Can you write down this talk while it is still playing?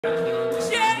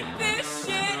Check this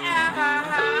shit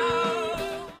out.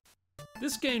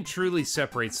 This game truly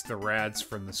separates the rads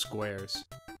from the squares.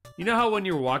 You know how when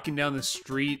you're walking down the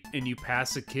street and you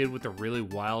pass a kid with a really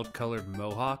wild colored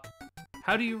mohawk?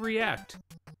 How do you react?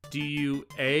 Do you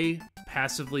A,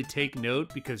 passively take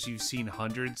note because you've seen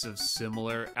hundreds of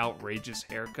similar outrageous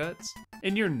haircuts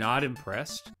and you're not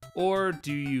impressed? Or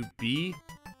do you B,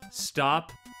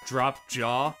 stop, drop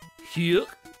jaw,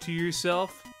 to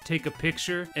yourself, take a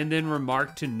picture, and then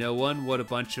remark to no one what a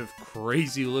bunch of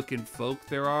crazy looking folk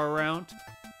there are around?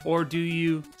 Or do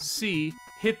you C,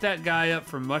 hit that guy up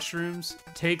for mushrooms,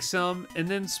 take some, and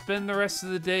then spend the rest of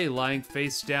the day lying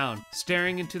face down,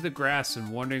 staring into the grass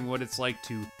and wondering what it's like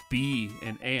to be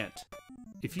an ant?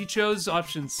 If you chose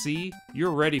option C,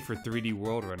 you're ready for 3D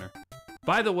World Runner.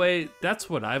 By the way, that's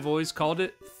what I've always called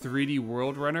it, 3D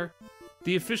World Runner.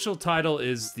 The official title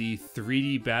is the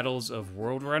 3D Battles of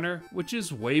World Runner, which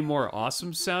is way more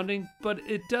awesome sounding, but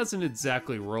it doesn't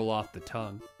exactly roll off the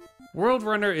tongue. World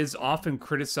Runner is often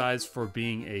criticized for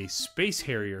being a Space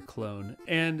Harrier clone,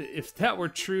 and if that were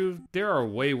true, there are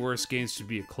way worse games to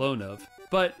be a clone of.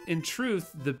 But in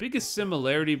truth, the biggest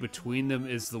similarity between them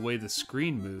is the way the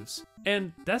screen moves,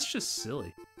 and that's just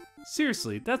silly.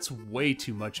 Seriously, that's way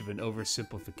too much of an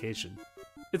oversimplification.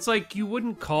 It's like you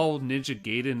wouldn't call Ninja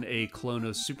Gaiden a clone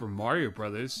of Super Mario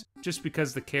Bros. Just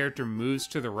because the character moves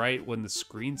to the right when the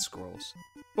screen scrolls.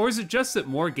 Or is it just that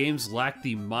more games lack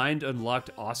the mind-unlocked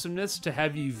awesomeness to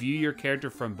have you view your character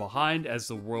from behind as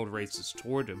the world races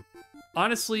toward him?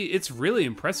 Honestly, it's really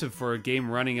impressive for a game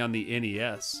running on the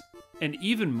NES. And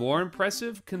even more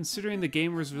impressive considering the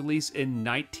game was released in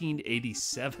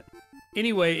 1987.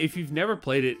 Anyway, if you've never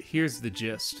played it, here's the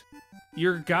gist.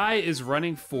 Your guy is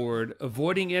running forward,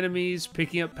 avoiding enemies,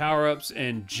 picking up power-ups,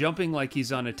 and jumping like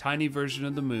he's on a tiny version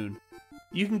of the moon.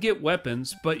 You can get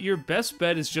weapons, but your best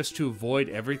bet is just to avoid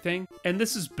everything, and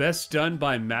this is best done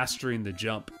by mastering the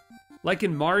jump. Like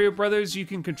in Mario Bros., you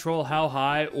can control how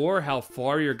high or how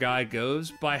far your guy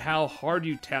goes by how hard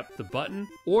you tap the button,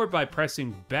 or by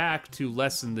pressing back to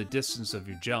lessen the distance of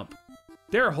your jump.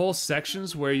 There are whole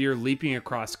sections where you're leaping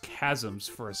across chasms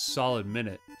for a solid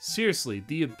minute. Seriously,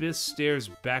 the abyss stares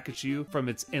back at you from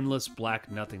its endless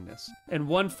black nothingness, and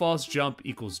one false jump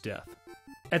equals death.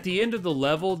 At the end of the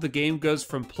level, the game goes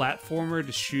from platformer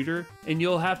to shooter, and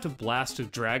you'll have to blast a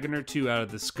dragon or two out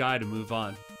of the sky to move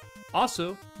on.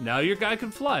 Also, now your guy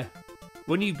can fly.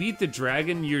 When you beat the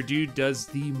dragon, your dude does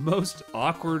the most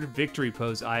awkward victory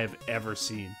pose I have ever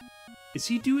seen. Is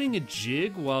he doing a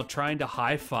jig while trying to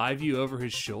high-five you over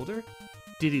his shoulder?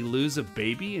 Did he lose a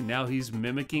baby and now he's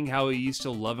mimicking how he used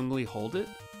to lovingly hold it?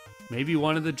 Maybe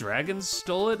one of the dragons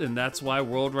stole it and that's why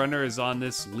World Runner is on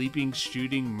this leaping,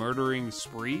 shooting, murdering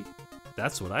spree?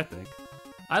 That's what I think.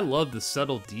 I love the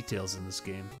subtle details in this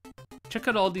game. Check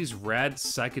out all these rad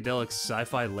psychedelic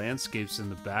sci-fi landscapes in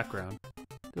the background.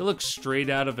 They look straight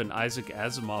out of an Isaac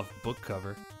Asimov book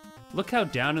cover. Look how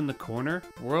down in the corner,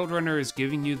 World Runner is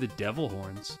giving you the devil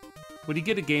horns. When you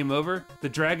get a game over, the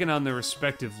dragon on the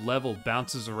respective level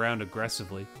bounces around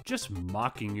aggressively, just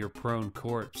mocking your prone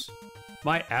corpse.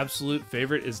 My absolute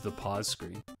favorite is the pause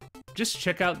screen. Just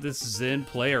check out this Zen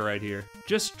player right here,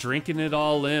 just drinking it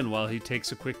all in while he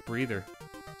takes a quick breather.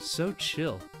 So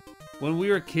chill. When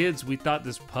we were kids, we thought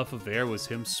this puff of air was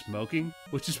him smoking,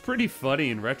 which is pretty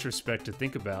funny in retrospect to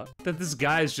think about, that this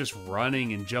guy is just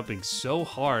running and jumping so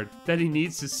hard that he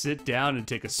needs to sit down and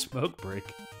take a smoke break.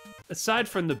 Aside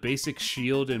from the basic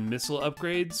shield and missile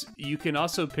upgrades, you can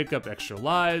also pick up extra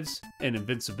lives, an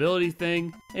invincibility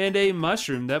thing, and a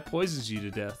mushroom that poisons you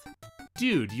to death.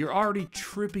 Dude, you're already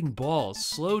tripping balls.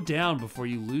 Slow down before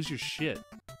you lose your shit.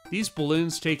 These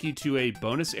balloons take you to a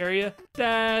bonus area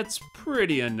that's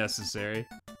pretty unnecessary.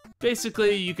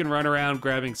 Basically, you can run around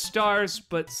grabbing stars,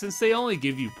 but since they only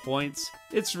give you points,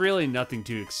 it's really nothing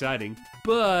too exciting.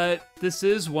 But this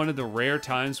is one of the rare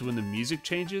times when the music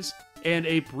changes, and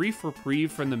a brief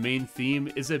reprieve from the main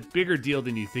theme is a bigger deal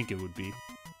than you think it would be.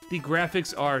 The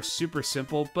graphics are super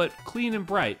simple, but clean and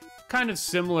bright, kind of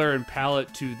similar in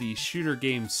palette to the shooter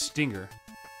game Stinger.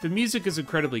 The music is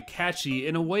incredibly catchy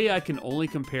in a way I can only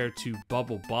compare to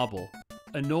Bubble Bobble.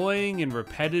 Annoying and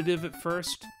repetitive at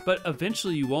first, but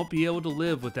eventually you won't be able to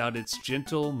live without its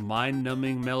gentle,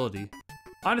 mind-numbing melody.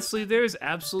 Honestly, there is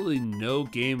absolutely no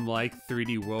game like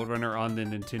 3D World Runner on the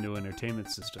Nintendo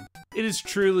Entertainment System. It is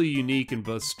truly unique in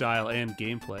both style and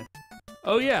gameplay.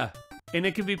 Oh yeah, and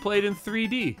it can be played in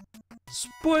 3D.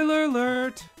 Spoiler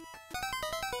alert!